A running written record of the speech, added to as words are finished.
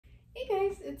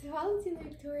guys, it's Valentina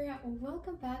Victoria.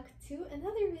 Welcome back to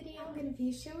another video. I'm going to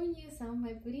be showing you some of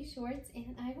my booty shorts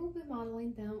and I will be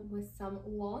modeling them with some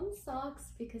lawn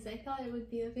socks because I thought it would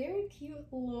be a very cute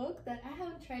look that I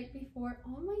haven't tried before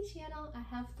on my channel.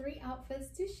 I have 3 outfits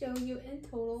to show you in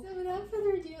total. So without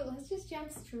further ado, let's just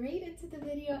jump straight into the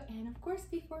video. And of course,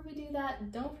 before we do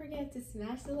that, don't forget to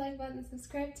smash the like button,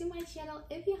 subscribe to my channel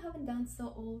if you haven't done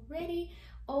so already.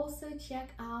 Also check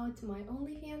out my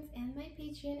OnlyFans and my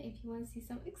Patreon if you want to see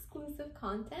some exclusive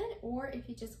content, or if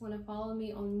you just want to follow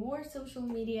me on more social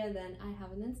media, then I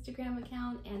have an Instagram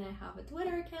account and I have a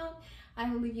Twitter account. I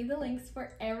will leave you the links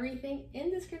for everything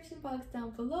in the description box down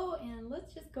below, and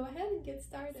let's just go ahead and get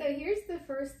started. So here's the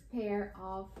first pair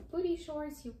of booty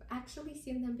shorts. You've actually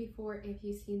seen them before if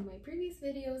you've seen my previous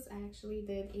videos. I actually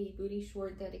did a booty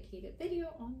short dedicated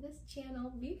video on this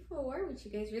channel before, which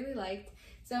you guys really liked.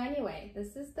 So anyway,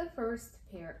 this is the first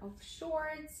pair of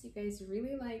shorts. You guys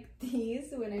really liked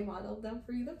these when I modeled them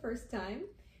for you the first time.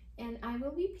 And I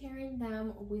will be pairing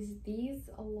them with these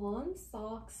lawn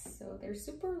socks. So they're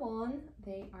super lawn.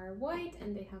 They are white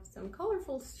and they have some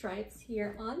colorful stripes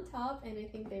here on top, and I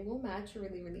think they will match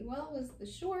really, really well with the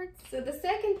shorts. So the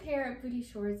second pair of booty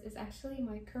shorts is actually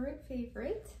my current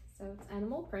favorite. So it's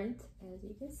animal print, as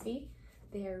you can see.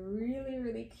 They are really,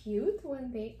 really cute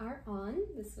when they are on.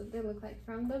 This is what they look like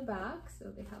from the back. So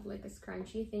they have like a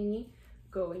scrunchy thingy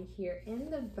going here in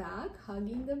the back,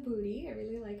 hugging the booty. I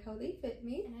really like how they fit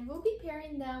me. And I will be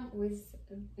pairing them with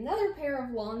another pair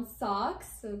of lawn socks.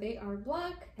 So they are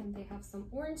black and they have some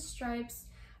orange stripes.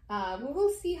 We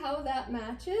will see how that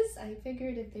matches. I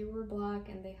figured if they were black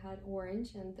and they had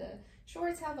orange, and the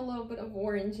shorts have a little bit of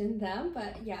orange in them,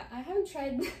 but yeah, I haven't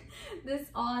tried this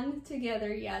on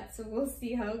together yet, so we'll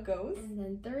see how it goes. And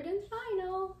then third and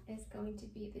final is going to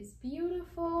be this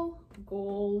beautiful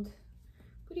gold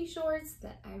booty shorts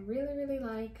that I really, really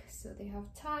like. So they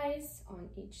have ties on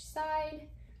each side.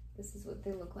 This is what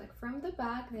they look like from the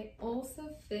back. They also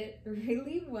fit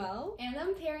really well. And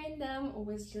I'm pairing them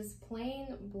with just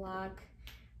plain black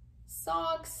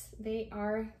socks. They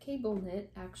are cable knit,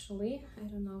 actually. I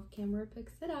don't know if camera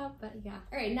picks it up, but yeah.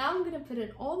 All right, now I'm gonna put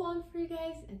it all on for you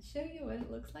guys and show you what it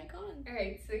looks like on. All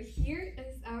right, so here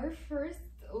is our first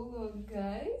look,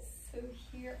 guys. So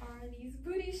here are these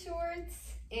booty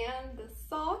shorts and the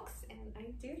socks, and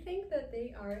I do think that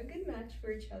they are a good match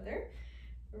for each other,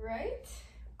 right?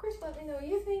 Of course, let me know what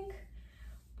you think,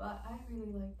 but I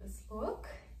really like this look.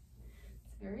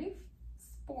 It's very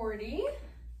sporty,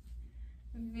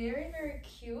 very, very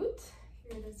cute.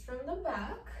 Here it is from the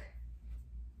back.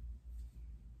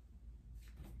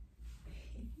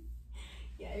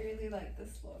 Yeah, I really like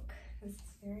this look. It's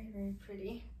very, very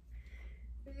pretty.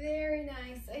 Very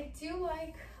nice. I do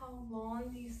like how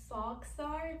long these socks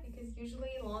are, because usually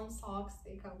lawn socks,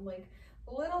 they come like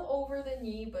a little over the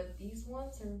knee, but these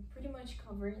ones are pretty much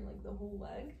covering like the whole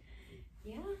leg.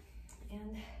 Yeah,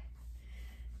 and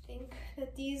I think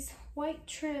that these white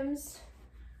trims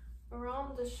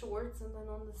around the shorts and then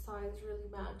on the sides really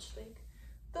match like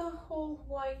the whole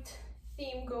white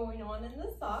theme going on in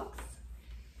the socks.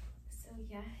 So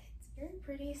yeah, it's very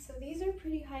pretty. So these are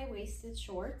pretty high-waisted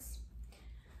shorts,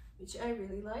 which I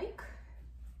really like.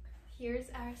 Here's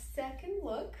our second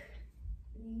look.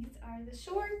 These are the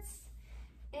shorts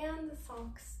and the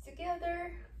socks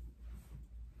together.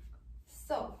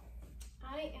 So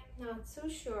I am not so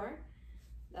sure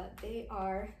that they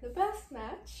are the best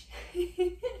match.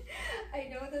 I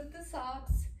know that the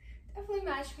socks definitely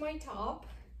match my top,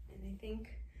 and I think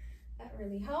that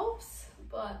really helps,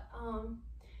 but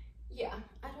yeah,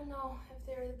 I don't know if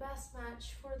they're the best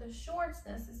match for the shorts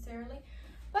necessarily,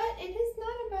 but it is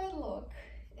not a bad look.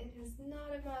 It is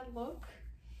not a bad look.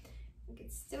 I think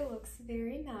it still looks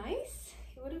very nice.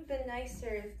 It would have been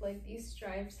nicer if like these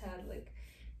stripes had like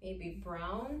maybe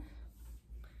brown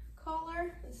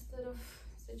color instead of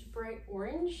such bright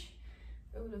orange.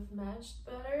 It would have matched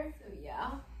better. So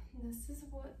yeah, this is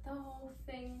what the whole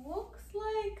thing looks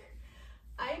like.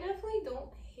 I definitely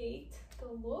don't hate the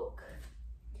look.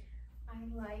 I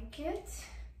like it.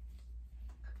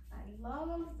 I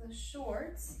love the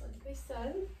shorts, like I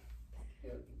said.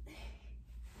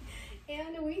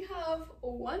 And we have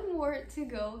one more to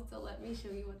go, so let me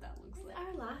show you what that looks like.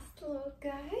 Our last look,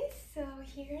 guys. So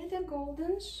here are the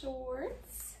golden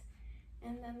shorts,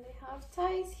 and then they have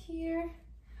ties here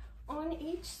on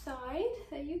each side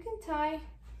that you can tie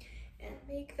and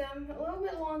make them a little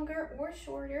bit longer or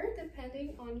shorter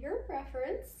depending on your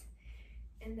preference.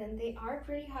 And then they are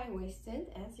pretty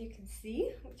high-waisted, as you can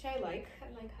see, which I like.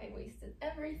 I like high-waisted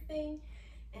everything.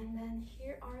 And then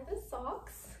here are the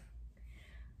socks.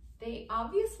 They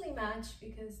obviously match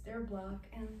because they're black,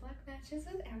 and black matches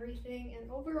with everything, and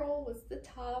overall with the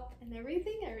top and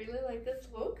everything, I really like this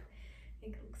look. I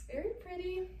think it looks very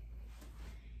pretty.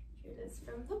 Here it is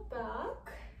from the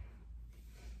back.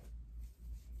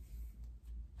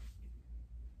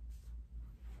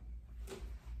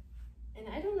 And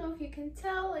I don't know if you can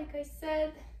tell, like I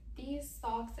said, these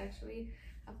socks actually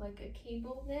have like a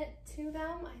cable knit to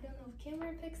them. I don't know if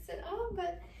camera picks it up,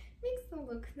 but it makes them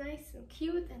look nice and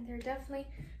cute, and they're definitely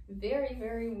very,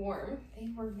 very warm. They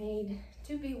were made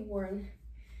to be worn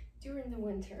during the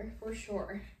winter for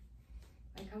sure.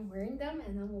 Like, I'm wearing them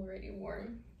and I'm already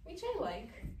warm, which I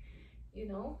like, you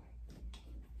know.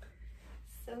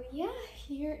 So yeah,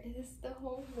 here is the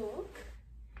whole look.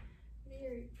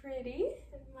 Very pretty,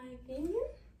 in my opinion.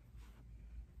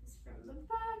 It's from the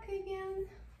back again.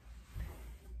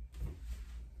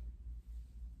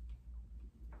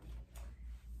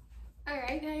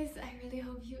 Alright guys, I really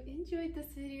hope you enjoyed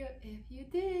this video. If you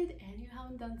did and you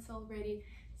haven't done so already,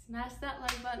 smash that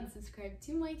like button, subscribe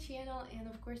to my channel, and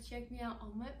of course check me out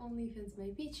on my OnlyFans, my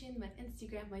Patreon, my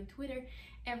Instagram, my Twitter.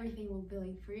 Everything will be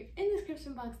linked for you in the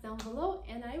description box down below,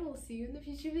 and I will see you in the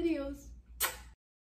future videos.